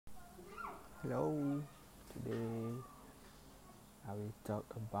Hello, today I will talk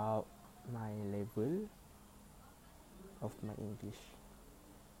about my level of my English.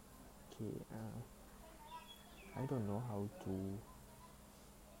 Okay, I don't know how to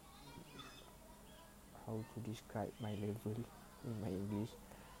describe my level in my English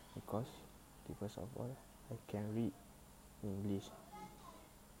because first of all I can read English,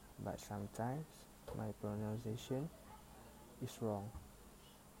 but sometimes my pronunciation is wrong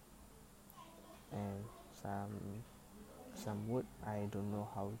and some word I don't know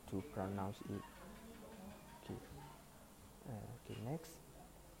how to pronounce it. Okay, next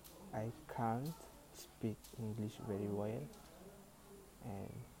I can't speak English very well,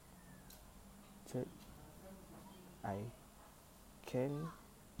 and third I can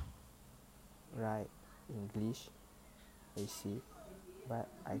write English essay, but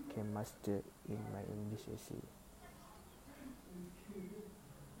I can master in my English essay.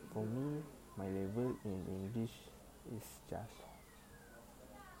 For me, my level in English is just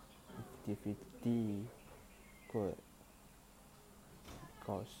 50-50 good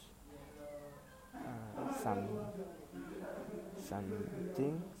because some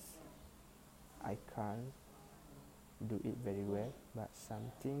things I can't do it very well, but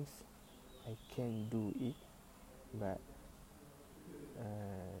some things I can do it, but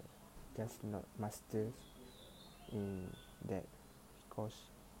just not master in that because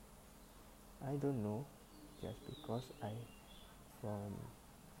I don't know, just because from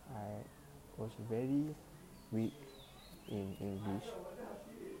I was very weak in English.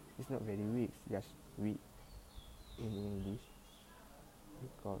 It's not very weak, just weak in English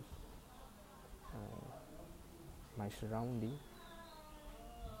because my surrounding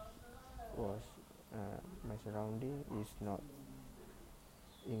was my surrounding is not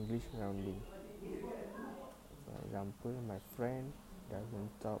English surrounding. For example, my friend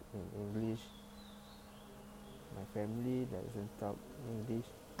doesn't talk in English, my family doesn't talk English,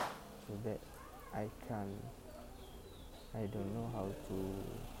 so that I don't know how to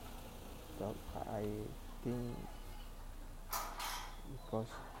talk. I think because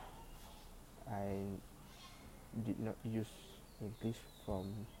I did not use English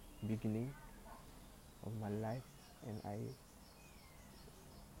from beginning of my life, and I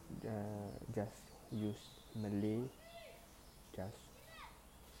just use Malay, just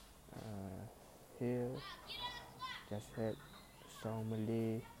hear, just heard song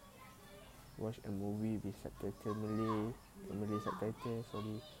Malay, watch a movie with subtitle Malay subtitle. So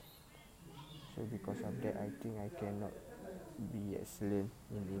because of that, I think I cannot be excellent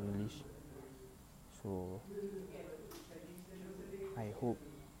in English. So I hope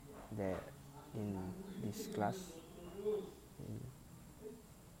that in this class, in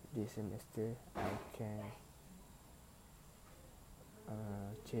this semester, I can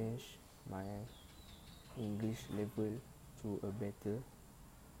change my English level to a better,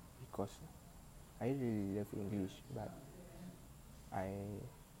 because I really love English, but I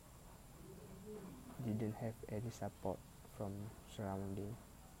didn't have any support from surrounding.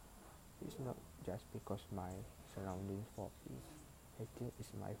 It's not just because my surrounding fault. I think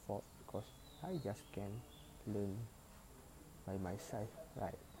it's my fault because I just can learn by myself,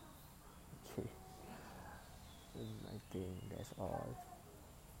 right? Okay, I think that's all.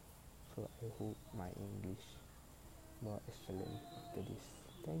 So I hope my English more excellent after this.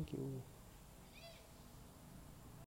 Thank you.